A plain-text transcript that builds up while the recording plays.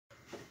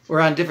we're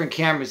on different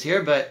cameras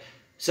here, but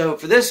so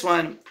for this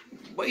one,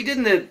 what you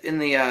did in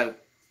the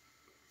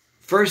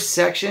first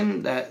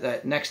section,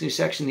 that next new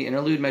section, the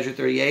interlude, measure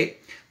 38,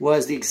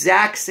 was the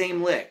exact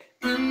same lick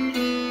as you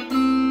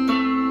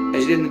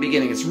did in the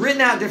beginning. It's written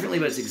out differently,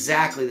 but it's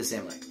exactly the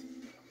same lick.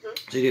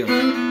 So you do.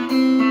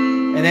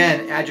 And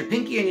then add your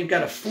pinky, and you've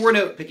got a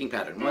 4-note picking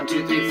pattern. 1,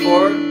 2, 3,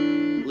 4.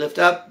 Lift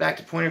up, back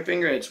to pointer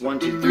finger, and it's 1,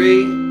 2,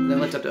 3.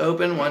 Then lift up to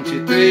open, 1,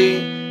 2, 3.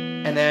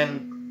 And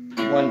then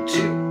 1,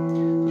 2.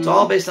 It's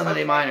all based on that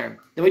A minor.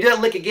 Then we do that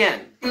lick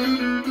again.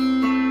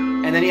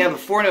 And then you have a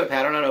 4-note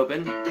pattern on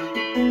open.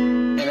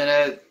 And then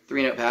a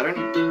 3-note pattern.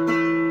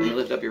 Then you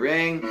lift up your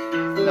ring.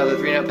 Another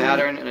 3-note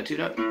pattern and a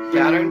 2-note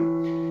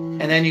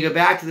pattern. And then you go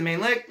back to the main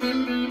lick.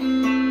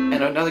 And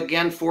another,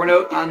 again,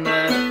 4-note on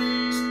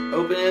the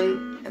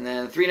open. And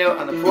then a 3-note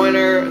on the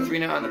pointer. A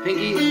 3-note on the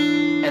pinky.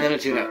 And then a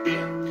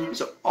 2-note.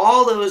 So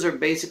all those are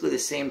basically the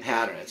same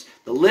pattern. It's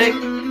the lick,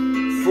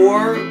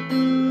 4,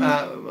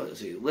 let's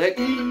see, lick,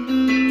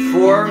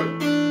 4,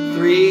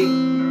 3,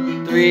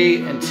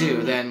 3, and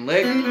 2. Then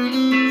lick,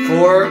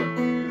 4,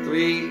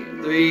 3,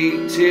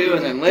 3, 2,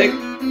 and then lick,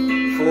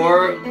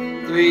 4,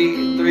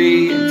 3,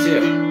 3, and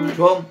 2.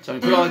 Cool? So we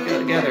put it all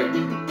together.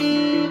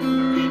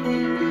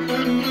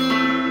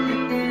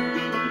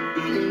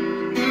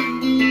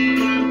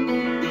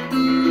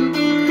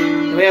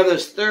 And we have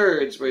those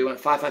thirds where you want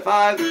 5, 5,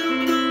 5,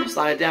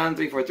 slide it down,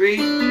 3, 4,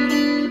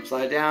 3,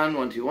 slide it down,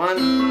 1, 2, 1,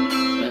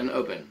 and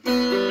open.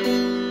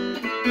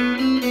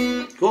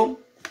 Cool?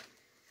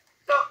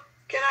 So,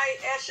 can I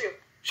ask you?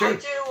 Sure. I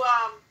do,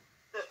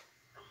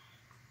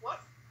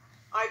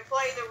 I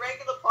play the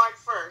regular part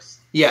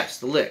first. Yes,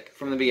 the lick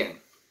from the beginning.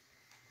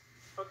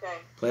 Okay.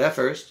 Play that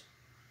first.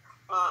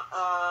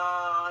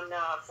 On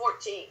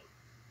 14.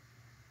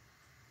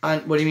 On,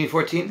 what do you mean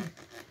 14?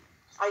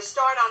 I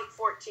start on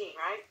 14,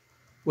 right?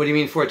 What do you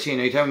mean 14?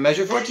 Are you talking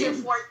measure 14?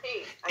 Measure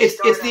 14.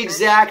 It's the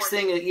exact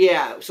thing.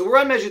 Yeah. So we're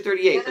on measure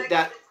 38. Then But I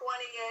go to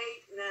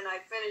 28, and then I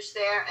finish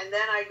there, and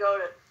then I go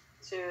to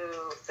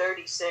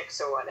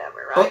 36 or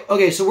whatever, right? Oh,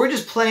 okay, so we're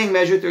just playing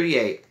measure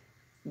 38.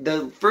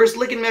 The first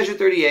lick in measure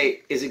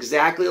 38 is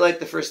exactly like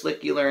the first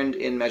lick you learned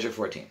in measure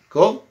 14.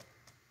 Cool?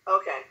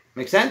 Okay.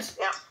 Make sense?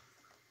 Yeah.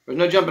 There's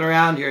no jumping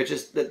around here. It's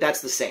just that's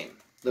the same.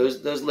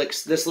 Those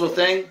licks, this little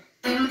thing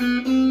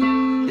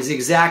is the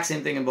exact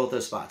same thing in both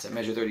those spots, at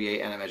measure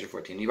 38 and at measure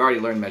 14. You've already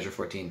learned measure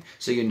 14,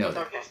 so you know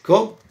that. Okay.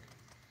 Cool?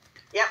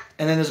 Yep.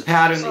 And then there's a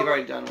pattern that you've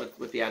already done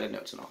with the added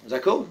notes and all. Is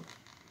that cool?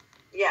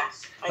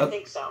 Yes, I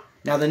think so.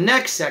 Now the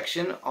next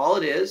section, all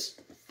it is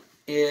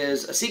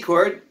a C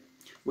chord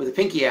with a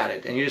pinky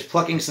added, and you're just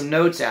plucking some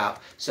notes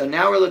out. So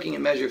now we're looking at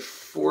measure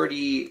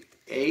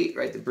 48,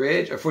 right, the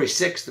bridge, or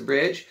 46, the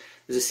bridge.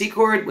 There's a C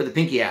chord with a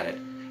pinky added.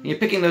 And you're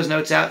picking those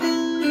notes out,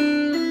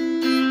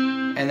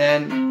 and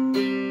then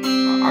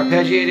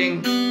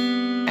arpeggiating,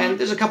 and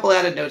there's a couple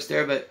added notes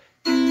there, but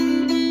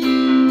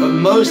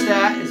most of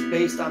that is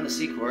based on the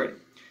C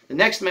chord. The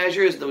next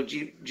measure is the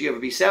G over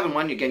B7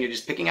 one. Again, you're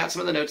just picking out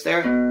some of the notes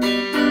there,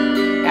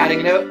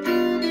 adding a note.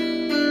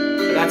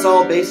 So that's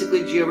all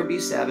basically G over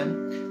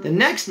B7. The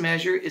next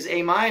measure is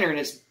A minor, and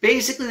it's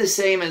basically the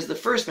same as the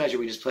first measure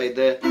we just played.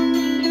 We're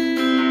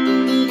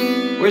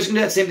just going to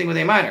do that same thing with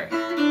A minor.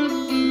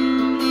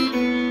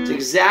 It's the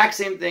exact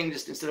same thing,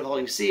 just instead of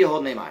holding C, you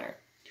hold an A minor.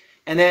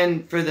 And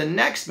then for the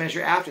next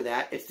measure after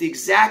that, it's the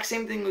exact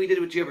same thing we did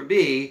with G over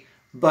B,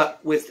 but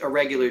with a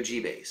regular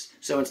G bass.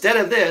 So instead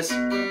of this,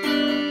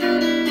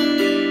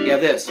 you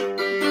have this.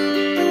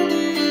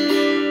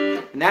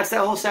 And that's that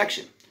whole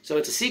section. So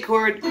it's a C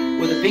chord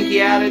with a pinky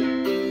added,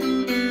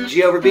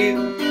 G over B,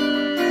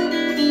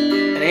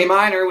 an A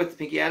minor with the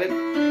pinky added,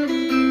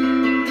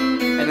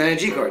 and then a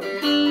G chord.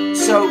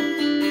 So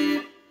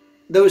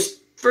those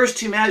first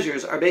two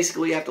measures are basically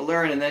what you have to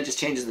learn, and then it just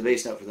changes the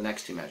bass note for the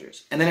next two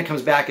measures. And then it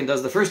comes back and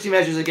does the first two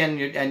measures again,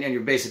 and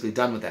you're basically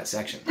done with that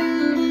section.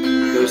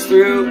 It goes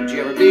through G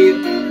over B,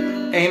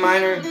 A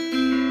minor,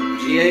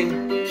 G A,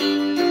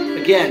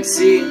 again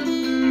C,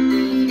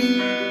 and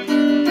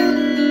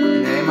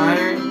A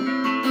minor,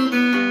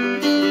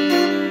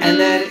 and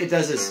then it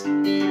does this.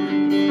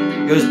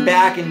 It goes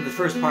back into the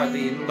first part that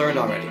you learned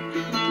already.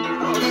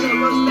 Oh, so it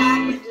goes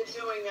back into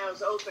doing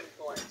those open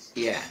chords.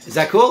 Yeah. Is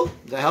that cool?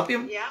 Does that help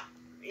you? Yeah.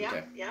 Yeah.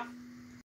 Okay. Yeah.